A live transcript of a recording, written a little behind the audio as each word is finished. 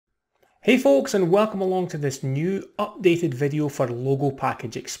Hey folks, and welcome along to this new updated video for Logo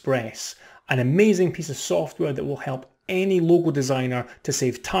Package Express, an amazing piece of software that will help any logo designer to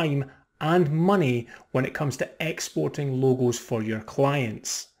save time and money when it comes to exporting logos for your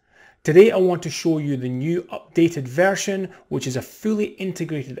clients. Today I want to show you the new updated version, which is a fully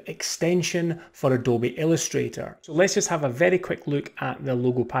integrated extension for Adobe Illustrator. So let's just have a very quick look at the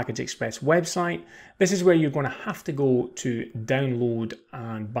Logo Package Express website. This is where you're going to have to go to download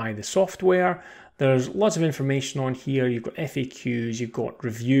and buy the software. There's lots of information on here. You've got FAQs, you've got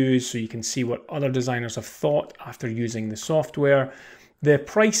reviews, so you can see what other designers have thought after using the software. The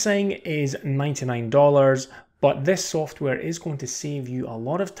pricing is $99. But this software is going to save you a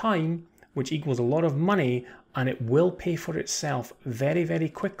lot of time, which equals a lot of money, and it will pay for itself very, very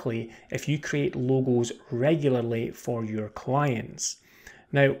quickly if you create logos regularly for your clients.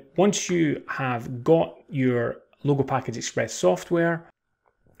 Now, once you have got your Logo Package Express software,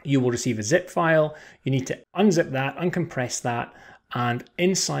 you will receive a zip file. You need to unzip that, uncompress that, and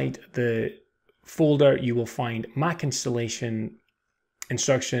inside the folder you will find Mac installation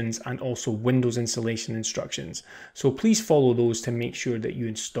instructions and also Windows installation instructions. So please follow those to make sure that you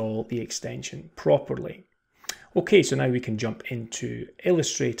install the extension properly. Okay, so now we can jump into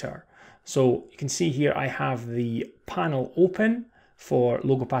Illustrator. So you can see here I have the panel open for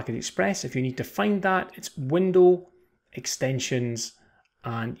Logo Package Express. If you need to find that, it's Window, Extensions,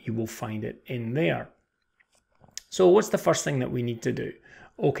 and you will find it in there. So what's the first thing that we need to do?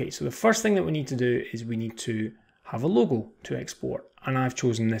 Okay, so the first thing that we need to do is we need to have a logo to export. And I've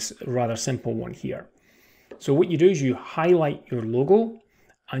chosen this rather simple one here. So what you do is you highlight your logo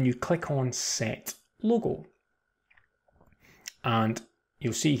and you click on Set Logo. And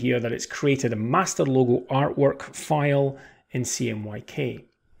you'll see here that it's created a master logo artwork file in CMYK.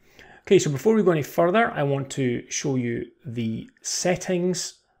 Okay, so before we go any further, I want to show you the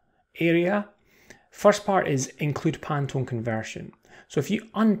settings area. First part is include Pantone Conversion. So if you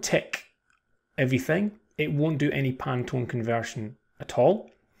untick everything, it won't do any Pantone conversion at all.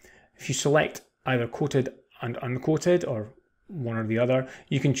 If you select either coated and uncoated or one or the other,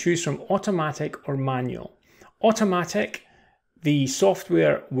 you can choose from automatic or manual. Automatic, the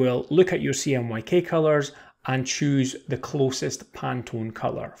software will look at your CMYK colors and choose the closest Pantone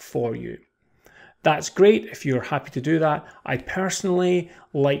color for you. That's great if you're happy to do that. I personally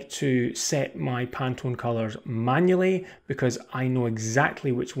like to set my Pantone colors manually because I know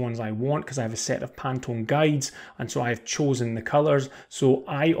exactly which ones I want because I have a set of Pantone guides, and so I've chosen the colors. So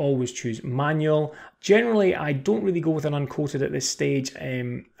I always choose manual. Generally, I don't really go with an uncoated at this stage.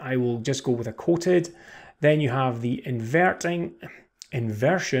 I will just go with a coated. Then you have the inversion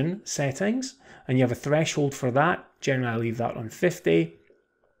settings, and you have a threshold for that. Generally, I leave that on 50.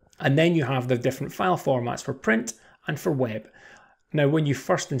 And then you have the different file formats for print and for web. Now, when you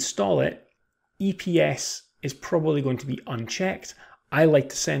first install it, EPS is probably going to be unchecked. I like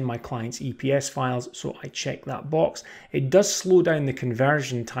to send my clients EPS files, so I check that box. It does slow down the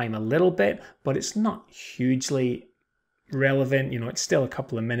conversion time a little bit, but it's not hugely relevant. You know, it's still a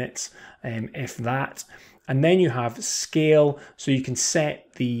couple of minutes, if that. And then you have scale, so you can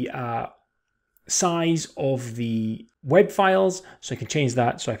set the size of the web files, so I can change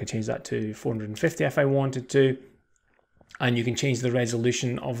that. So I could change that to 450 if I wanted to, and you can change the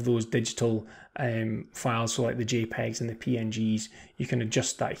resolution of those digital files, so like the JPEGs and the PNGs. You can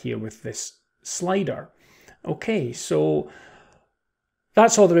adjust that here with this slider. Okay, so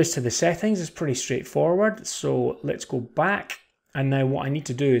that's all there is to the settings. It's pretty straightforward. So let's go back, and now what I need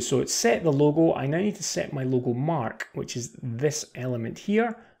to do is, so it's set the logo. I now need to set my logo mark, which is this element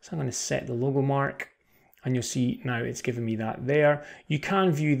here. So I'm going to set the logo mark, and you'll see now it's given me that there. You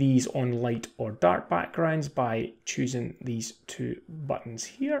can view these on light or dark backgrounds by choosing these two buttons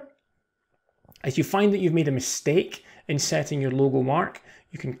here. If you find that you've made a mistake in setting your logo mark,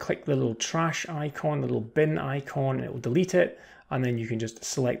 you can click the little trash icon, the little bin icon, and it will delete it. And then you can just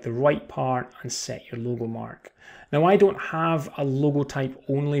select the right part and set your logo mark. Now, I don't have a logo type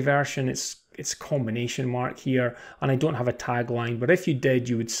only version. It's a combination mark here, and I don't have a tagline, but if you did,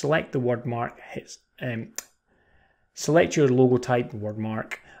 you would select the word mark, select your logo type, word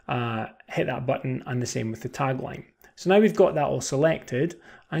mark, hit that button, and the same with the tagline. So now we've got that all selected.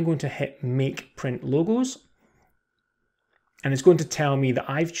 I'm going to hit make print logos, and it's going to tell me that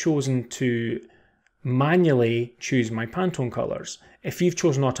I've chosen to manually choose my Pantone colors. If you've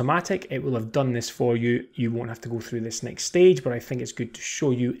chosen automatic, it will have done this for you. You won't have to go through this next stage, but I think it's good to show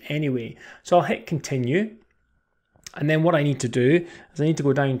you anyway. So I'll hit continue. And then what I need to do is I need to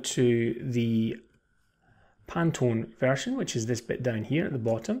go down to the Pantone version, which is this bit down here at the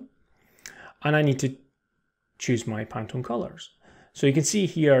bottom. And I need to choose my Pantone colors. So you can see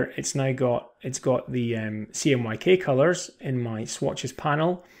here, it's got the CMYK colors in my swatches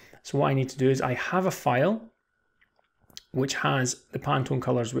panel. So what I need to do is I have a file which has the Pantone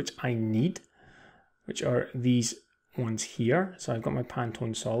colors which I need, which are these ones here. So I've got my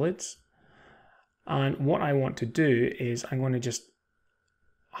Pantone solids. And what I want to do is I'm going to just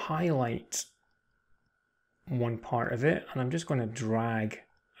highlight one part of it, and I'm just going to drag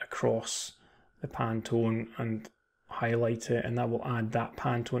across the Pantone and highlight it, and that will add that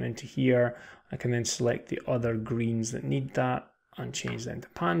Pantone into here. I can then select the other greens that need that and change them to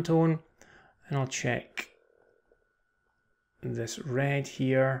Pantone, and I'll check this red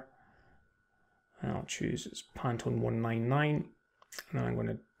here, and I'll choose it's Pantone 199, and then I'm going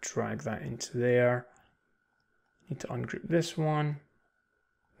to drag that into there. Need to ungroup this one,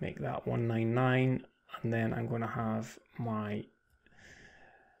 make that 199, and then I'm going to have my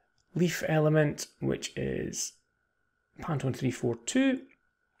leaf element, which is Pantone 342.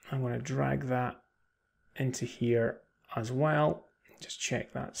 I'm going to drag that into here as well. Just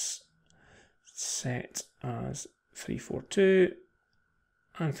check that's set as 342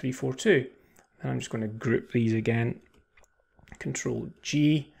 and 342. And I'm just going to group these again, Control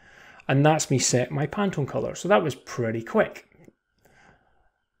G, and that's me set my Pantone color. So that was pretty quick.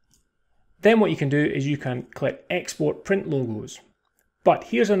 Then what you can do is you can click Export Print Logos. But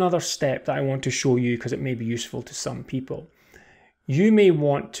here's another step that I want to show you because it may be useful to some people. You may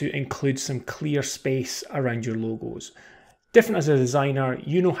want to include some clear space around your logos. Different as a designer,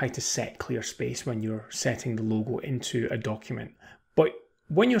 you know how to set clear space when you're setting the logo into a document. But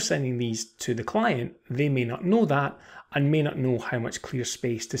when you're sending these to the client, they may not know that and may not know how much clear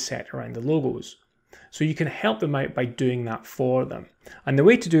space to set around the logos. So you can help them out by doing that for them. And the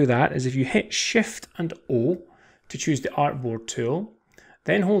way to do that is if you hit Shift and O to choose the artboard tool,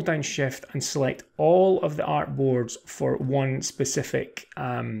 then hold down Shift and select all of the artboards for one specific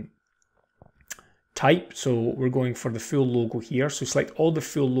type. So we're going for the full logo here. So select all the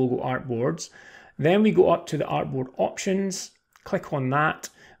full logo artboards. Then we go up to the artboard options, click on that,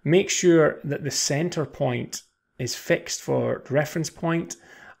 make sure that the center point is fixed for the reference point.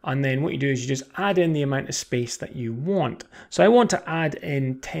 And then what you do is you just add in the amount of space that you want. So I want to add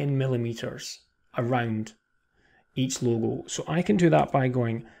in 10 millimeters around each logo. So I can do that by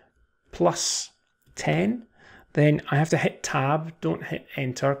going plus 10. Then I have to hit Tab, don't hit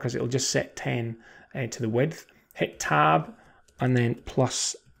Enter because it'll just set 10 to the width. Hit Tab and then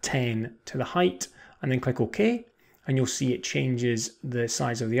plus 10 to the height, and then click OK, and you'll see it changes the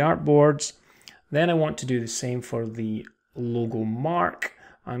size of the artboards. Then I want to do the same for the logo mark.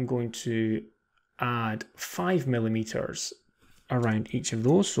 I'm going to add 5 millimeters around each of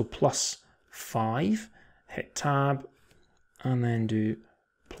those, so plus 5. Hit Tab and then do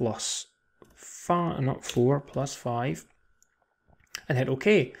plus 5, not 4, plus 5, and hit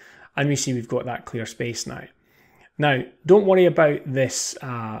OK. And we see we've got that clear space now. Now, don't worry about this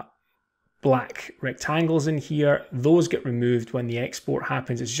black rectangles in here. Those get removed when the export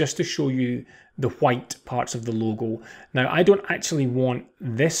happens. It's just to show you the white parts of the logo. Now, I don't actually want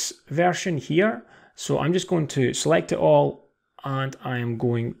this version here, so I'm just going to select it all and I am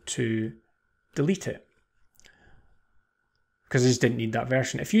going to delete it, because I just didn't need that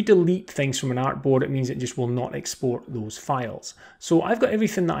version. If you delete things from an artboard, it means it just will not export those files. So I've got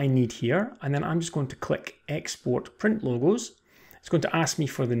everything that I need here, and then I'm just going to click Export Print Logos. It's going to ask me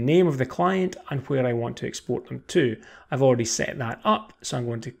for the name of the client and where I want to export them to. I've already set that up, so I'm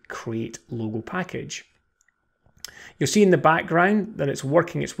going to create logo package. You'll see in the background that it's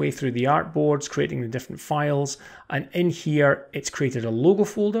working its way through the artboards, creating the different files, and in here it's created a logo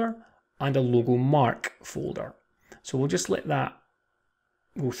folder and a logo mark folder. So we'll just let that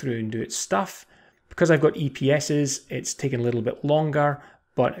go through and do its stuff. Because I've got EPSs, it's taken a little bit longer,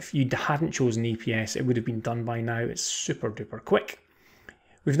 but if you hadn't chosen EPS, it would have been done by now. It's super duper quick.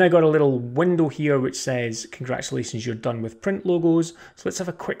 We've now got a little window here which says, congratulations, you're done with print logos. So let's have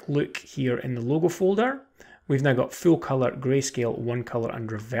a quick look here in the logo folder. We've now got full color, grayscale, one color,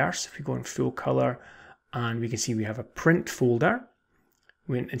 and reverse. If we go in full color, and we can see we have a print folder.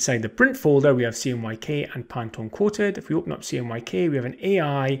 Inside the print folder, we have CMYK and Pantone Coated. If we open up CMYK, we have an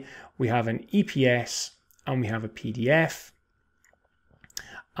AI, we have an EPS, and we have a PDF.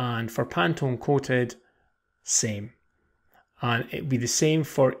 And for Pantone Coated, same. And it'd be the same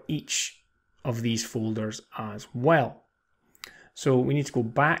for each of these folders as well. So we need to go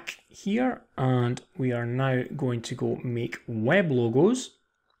back here, and we are now going to go make web logos.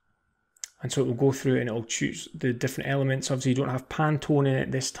 And so it will go through and it will choose the different elements. Obviously, you don't have Pantone in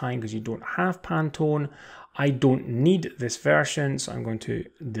it this time because you don't have Pantone. I don't need this version, so I'm going to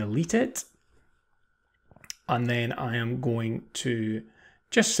delete it. And then I am going to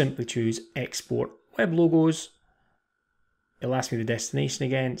just simply choose Export Web Logos. It'll ask me the destination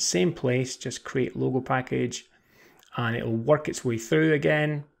again, same place, just create logo package, and it'll work its way through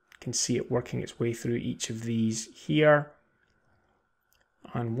again. You can see it working its way through each of these here.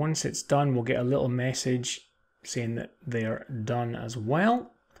 And once it's done, we'll get a little message saying that they're done as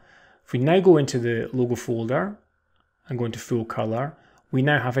well. If we now go into the logo folder and go into full color, we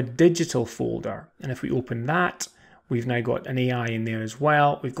now have a digital folder. And if we open that, we've now got an AI in there as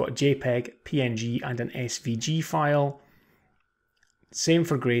well. We've got a JPEG, PNG, and an SVG file. Same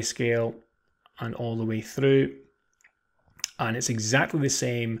for grayscale and all the way through. And it's exactly the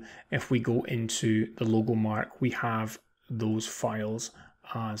same if we go into the logo mark. We have those files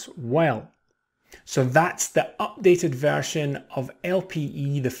as well. So that's the updated version of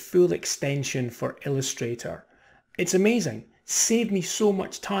LPE, the full extension for Illustrator. It's amazing. Saved me so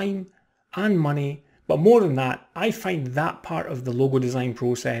much time and money, but more than that, I find that part of the logo design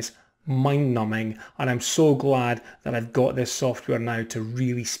process mind-numbing, and I'm so glad that I've got this software now to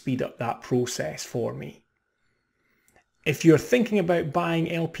really speed up that process for me. If you're thinking about buying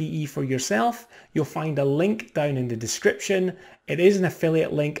LPE for yourself, you'll find a link down in the description. It is an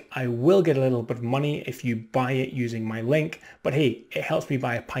affiliate link. I will get a little bit of money if you buy it using my link, but hey, it helps me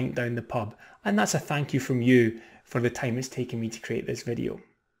buy a pint down the pub, and that's a thank you from you for the time it's taken me to create this video.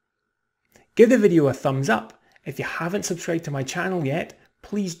 Give the video a thumbs up. If you haven't subscribed to my channel yet,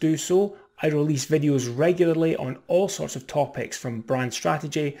 please do so. I release videos regularly on all sorts of topics, from brand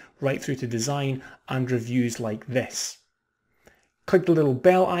strategy right through to design and reviews like this. Click the little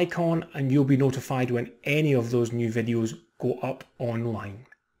bell icon and you'll be notified when any of those new videos go up online.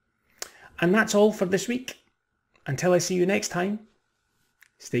 And that's all for this week. Until I see you next time,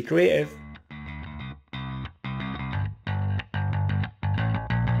 stay creative.